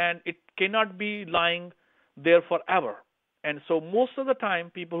and it cannot be lying there forever. And so most of the time,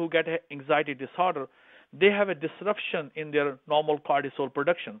 people who get anxiety disorder, they have a disruption in their normal cortisol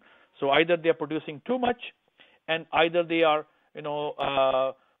production. So either they are producing too much, and either they are,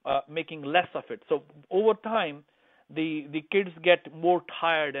 making less of it. So over time, the kids get more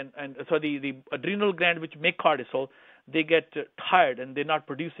tired, and so the adrenal gland which make cortisol, they get tired and they're not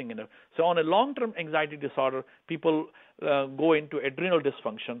producing enough. So on a long-term anxiety disorder, people go into adrenal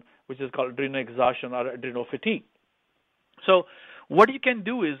dysfunction, which is called adrenal exhaustion or adrenal fatigue. So what you can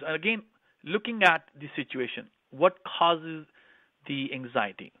do is, again, looking at the situation, what causes the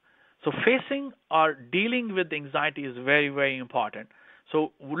anxiety. So facing or dealing with anxiety is very, very important.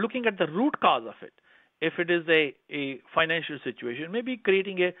 So looking at the root cause of it. If it is a financial situation, maybe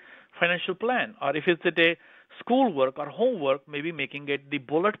creating a financial plan, or if it's a schoolwork or homework, maybe making it the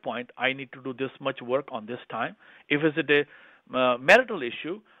bullet point, I need to do this much work on this time. If it's a marital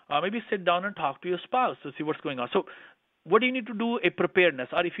issue, maybe sit down and talk to your spouse to see what's going on. So what do you need to do? A preparedness,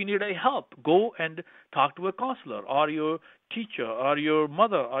 or if you need a help, go and talk to a counselor or your teacher or your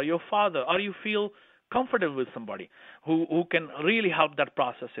mother or your father, or you feel comfortable with somebody who can really help that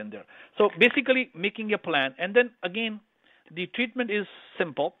process in there. So basically making a plan, and then again, the treatment is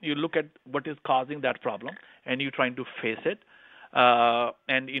simple. You look at what is causing that problem and you're trying to face it.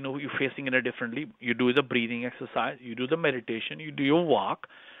 And you're facing it differently. You do the breathing exercise, you do the meditation, you do your walk,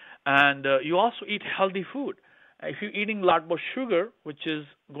 and you also eat healthy food. If you're eating a lot more sugar, which is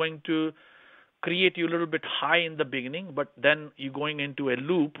going to create you a little bit high in the beginning, but then you're going into a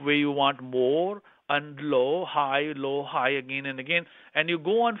loop where you want more and low, high again and again, and you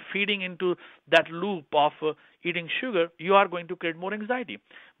go on feeding into that loop of eating sugar, you are going to create more anxiety.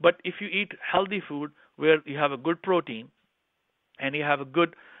 But if you eat healthy food where you have a good protein and you have a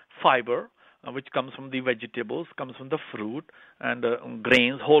good fiber, which comes from the vegetables, comes from the fruit, and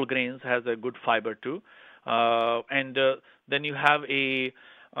grains, whole grains has a good fiber too, and then you have a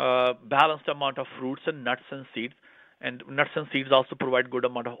balanced amount of fruits and nuts and seeds, and nuts and seeds also provide good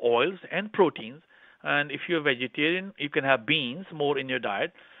amount of oils and proteins. And if you're a vegetarian, you can have beans more in your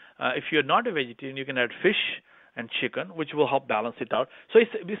diet. If you're not a vegetarian, you can add fish and chicken, which will help balance it out. So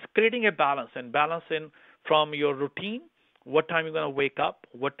it's creating a balance, and balance in from your routine, what time you're going to wake up,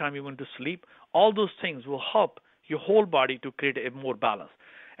 what time you're going to sleep. All those things will help your whole body to create a more balance.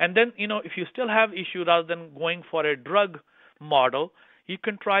 And then, if you still have issue, rather than going for a drug model, you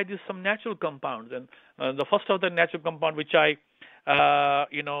can try some natural compounds. And the first of the natural compound which I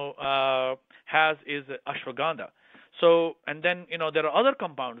has is ashwagandha. So, and then, there are other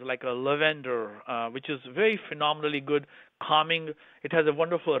compounds like lavender, which is very phenomenally good, calming. It has a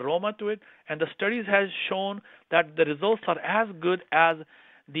wonderful aroma to it. And the studies has shown that the results are as good as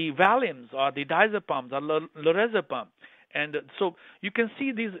the Valiums or the diazepams or lorazepam. And so you can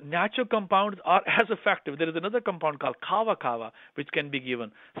see these natural compounds are as effective. There is another compound called kava kava, which can be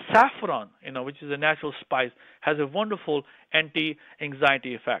given. Saffron, which is a natural spice, has a wonderful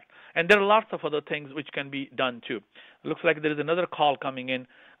anti-anxiety effect. And there are lots of other things which can be done too. Looks like there is another call coming in.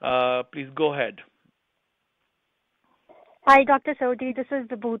 Please go ahead. Hi, Dr. Sodhi. This is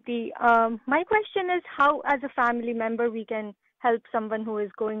Vibhuti. My question is how, as a family member, we can help someone who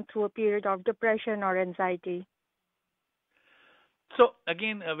is going through a period of depression or anxiety. So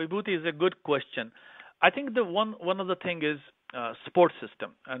again, Vibhuti is a good question. I think the one of the thing is support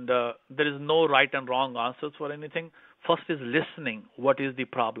system, and there is no right and wrong answers for anything. First is listening. What is the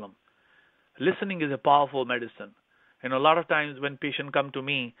problem? Listening is a powerful medicine. A lot of times when patients come to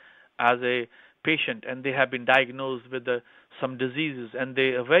me as a patient and they have been diagnosed with some diseases and they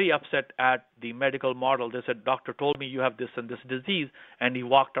are very upset at the medical model. They said, "Doctor told me you have this and this disease," and he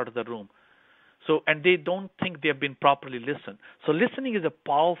walked out of the room. So, and they don't think they have been properly listened. So, listening is a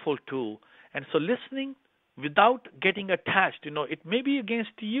powerful tool. And so, listening without getting attached, it may be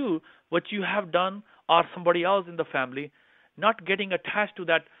against you what you have done or somebody else in the family, not getting attached to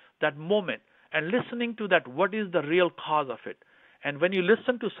that moment and listening to that. What is the real cause of it? And when you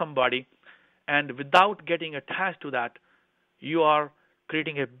listen to somebody and without getting attached to that, you are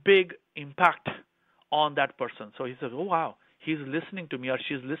creating a big impact on that person. So he says, "Oh wow, he's listening to me or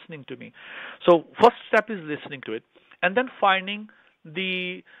she's listening to me." So first step is listening to it, and then finding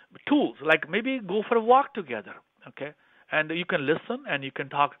the tools, like maybe go for a walk together, okay? And you can listen and you can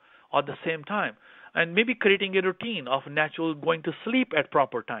talk at the same time, and maybe creating a routine of natural going to sleep at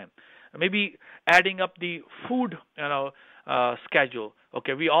proper time, maybe adding up the food, schedule.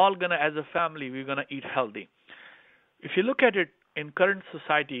 Okay, we all gonna, as a family, we're gonna eat healthy. If you look at it in current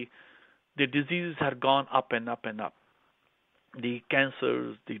society, the diseases have gone up and up and up. The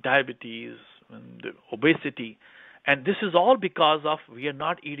cancers, the diabetes, and the obesity, and this is all because of we are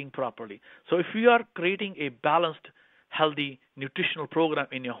not eating properly. So if we are creating a balanced, healthy, nutritional program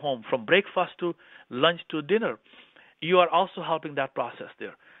in your home from breakfast to lunch to dinner, you are also helping that process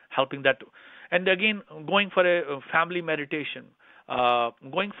there, helping that. And again, going for a family meditation,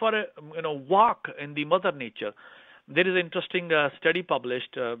 going for a walk in the Mother Nature. There is an interesting study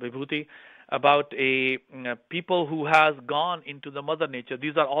published, Vibhuti, about a people who has gone into the Mother Nature.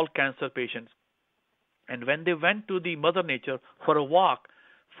 These are all cancer patients, and when they went to the Mother Nature for a walk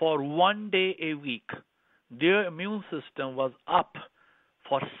for 1 day a week, their immune system was up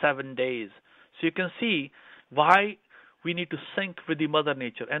for 7 days. So you can see why we need to sync with the Mother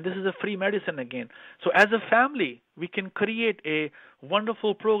Nature. And this is a free medicine again. So as a family, we can create a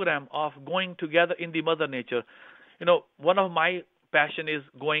wonderful program of going together in the Mother Nature. One of my passion is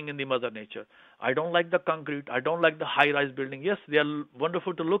going in the Mother Nature. I don't like the concrete. I don't like the high-rise building. Yes, they are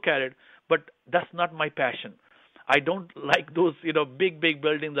wonderful to look at it, but that's not my passion. I don't like those, big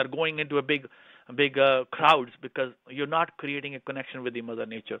buildings that are going into a big crowds, because you're not creating a connection with the Mother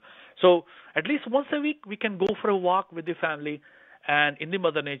Nature. So at least once a week, we can go for a walk with the family and in the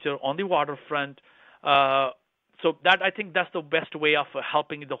Mother Nature on the waterfront. So that, I think that's the best way of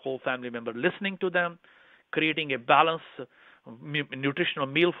helping the whole family member, listening to them, creating a balanced nutritional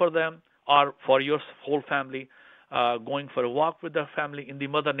meal for them or for your whole family, going for a walk with the family in the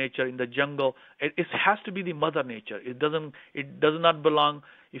Mother Nature, in the jungle. It has to be the Mother Nature. It does not belong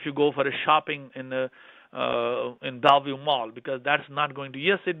if you go for a shopping in Bellevue Mall, because that's not going to.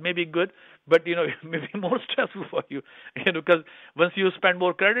 Yes, it may be good, but it may be more stressful for you, because once you spend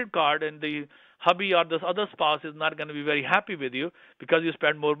more credit card and the hubby or this other spouse is not going to be very happy with you because you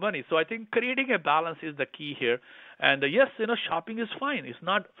spend more money. So I think creating a balance is the key here. And yes, shopping is fine. It's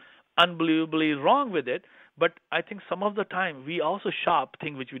not unbelievably wrong with it, but I think some of the time we also shop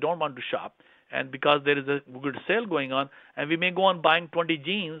things which we don't want to shop, and because there is a good sale going on, and we may go on buying 20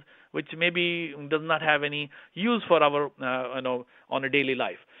 jeans, which maybe does not have any use for our on a daily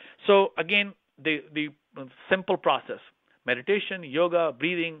life. So again, the simple process: meditation, yoga,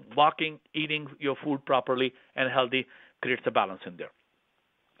 breathing, walking, eating your food properly and healthy creates a balance in there.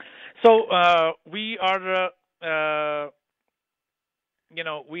 So we are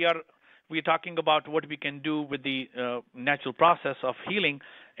we're talking about what we can do with the natural process of healing,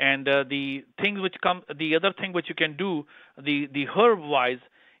 and the other thing which you can do, the herb wise,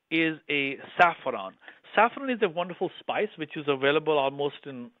 is a saffron. Saffron is a wonderful spice which is available almost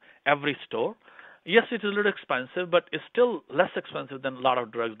in every store. Yes, it is a little expensive, but it's still less expensive than a lot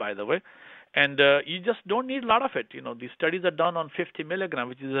of drugs, by the way. And you just don't need a lot of it. These studies are done on 50 milligram,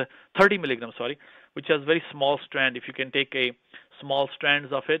 which is a 30 milligram, which has very small strand. If you can take a small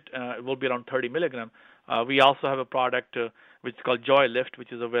strands of it, it will be around 30 milligram. We also have a product which is called Joy Lift,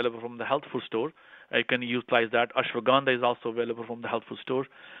 which is available from the health food store. You can utilize that. Ashwagandha is also available from the health food store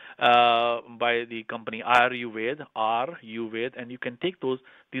by the company Ayurved, and you can take those.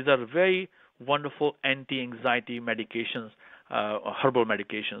 These are very wonderful anti-anxiety medications, herbal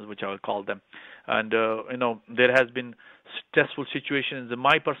medications, which I will call them. And there has been stressful situations in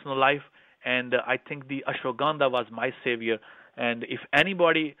my personal life, and I think the ashwagandha was my savior. And if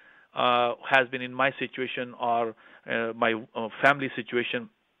anybody has been in my situation or my family situation,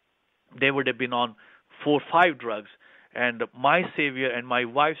 they would have been on 4 or 5 drugs. And my savior and my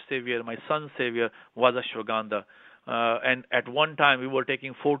wife's savior, my son's savior was ashwagandha. And at one time, we were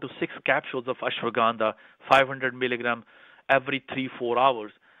taking 4 to 6 capsules of ashwagandha, 500 milligram every 3 or 4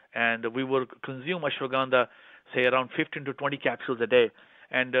 hours. And we would consume ashwagandha, say around 15 to 20 capsules a day.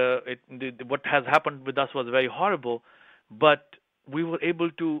 And what has happened with us was very horrible, but we were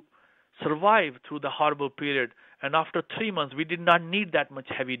able to survive through the horrible period. And after 3 months, we did not need that much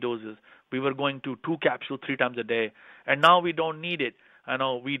heavy doses. We were going to 2 capsules 3 times a day, and now we don't need it. I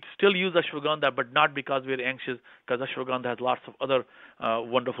know we still use ashwagandha, but not because we're anxious, because ashwagandha has lots of other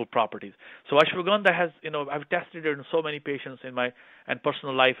wonderful properties. So ashwagandha has, I've tested it in so many patients in my and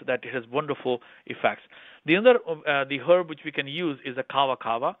personal life that it has wonderful effects. The other, the herb which we can use is a kava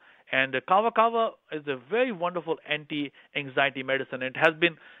kava. And kava kava is a very wonderful anti-anxiety medicine. It has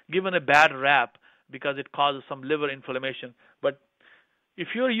been given a bad rap because it causes some liver inflammation. But if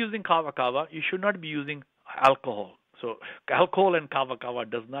you're using kava kava, you should not be using alcohol. So alcohol and kava kava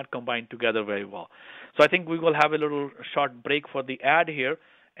does not combine together very well. So I think we will have a little short break for the ad here.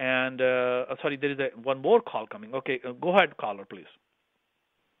 And sorry, there is one more call coming. Okay, go ahead, caller, please.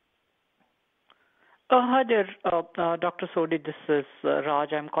 Hi there, Dr. Sodhi. This is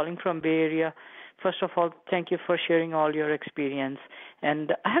Raj. I'm calling from Bay Area. First of all, thank you for sharing all your experience.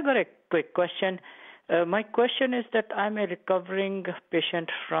 And I have got a quick question. My question is that I'm a recovering patient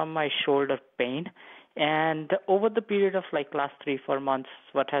from my shoulder pain. And over the period of like last 3-4 months,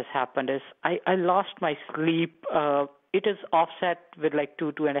 what has happened is I lost my sleep. It is offset with like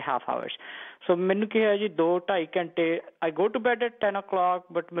 2.5 hours. So ਮੈਨੂੰ ਕਿਹਾ ਜੀ 2-2.5 ਘੰਟੇ I go to bed at 10 o'clock,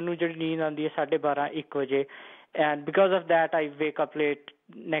 but ਮੈਨੂੰ ਜਿਹੜੀ ਨੀਂਦ ਆਉਂਦੀ ਹੈ 12:30-1 ਵਜੇ. And because of that, I wake up late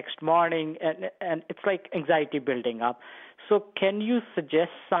next morning, and it's like anxiety building up. So can you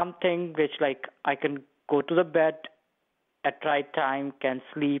suggest something which like I can go to the bed at right time, can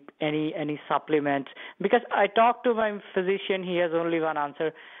sleep, any supplements? Because I talked to my physician, he has only one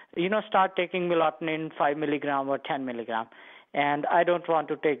answer. Start taking melatonin 5 milligram or 10 milligram. And I don't want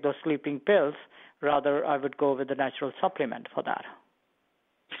to take those sleeping pills. Rather, I would go with the natural supplement for that.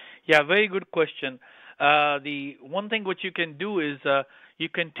 Yeah, very good question. The one thing which you can do is you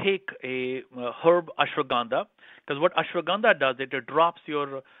can take a herb ashwagandha, because what ashwagandha does, it drops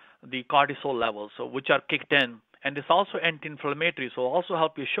the cortisol levels, so which are kicked in, and it's also anti-inflammatory, so also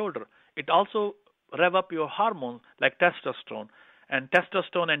help your shoulder. It also rev up your hormones like testosterone. And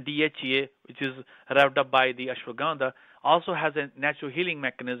testosterone and DHEA, which is revved up by the ashwagandha, also has a natural healing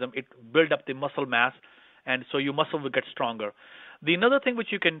mechanism. It builds up the muscle mass, and so your muscle will get stronger. The another thing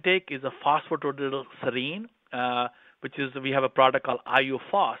which you can take is a phosphatidylserine, which is, we have a product called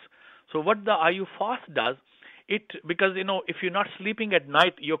IU-FOS. So what the IU-FOS does, because if you're not sleeping at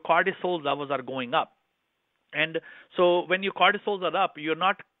night, your cortisol levels are going up. And so when your cortisols are up, you're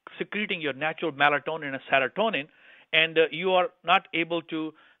not secreting your natural melatonin and serotonin, and you are not able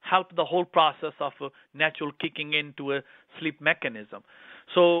to help the whole process of natural kicking into a sleep mechanism.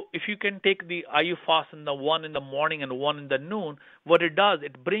 So if you can take the IU-FOS in the one in the morning and one in the noon, what it does,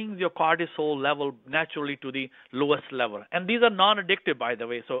 it brings your cortisol level naturally to the lowest level. And these are non-addictive, by the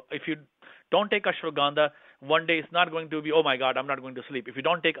way. So if you don't take ashwagandha, one day it's not going to be, oh my God, I'm not going to sleep. If you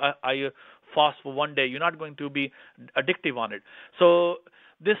don't take IU-FOS for one day, you're not going to be addictive on it. So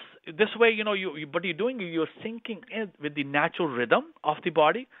this way, what you're doing, you're syncing in with the natural rhythm of the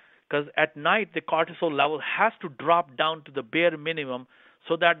body, because at night the cortisol level has to drop down to the bare minimum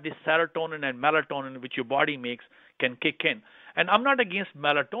so that the serotonin and melatonin which your body makes can kick in. And I'm not against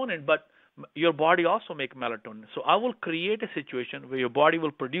melatonin, but your body also makes melatonin. So I will create a situation where your body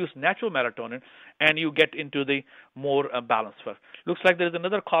will produce natural melatonin and you get into the more balance first. Looks like there's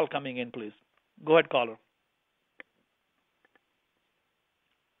another call coming in, please. Go ahead, caller.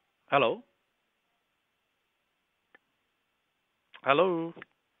 Hello? Hello?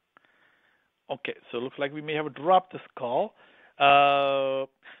 Okay, so it looks like we may have dropped this call. I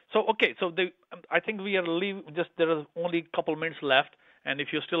think we are there are only a couple minutes left, and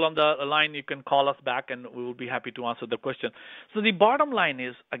if you're still on the line, you can call us back and we will be happy to answer the question. So the bottom line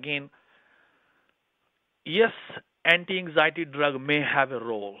is, again, yes, anti-anxiety drug may have a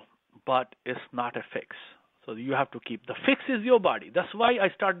role, but it's not a fix. So you have to keep. The fix is your body. That's why I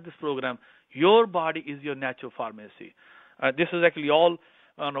started this program. Your body is your natural pharmacy. This is actually all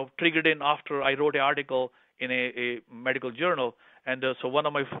triggered in after I wrote an article in a medical journal. And so one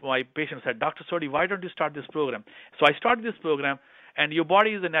of my patients said, Dr. Sodhi, why don't you start this program? So I started this program, and your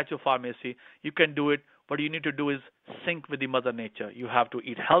body is a natural pharmacy. You can do it what you need to do is sync with the Mother Nature. You have to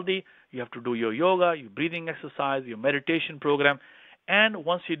eat healthy, you have to do your yoga, your breathing exercise, your meditation program, and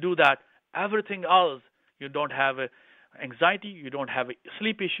once you do that, everything else, you don't have anxiety, you don't have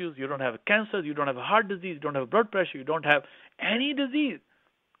sleep issues, you don't have cancer, you don't have heart disease, you don't have blood pressure, you don't have any disease,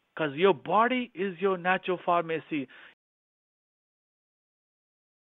 because your body is your natural pharmacy.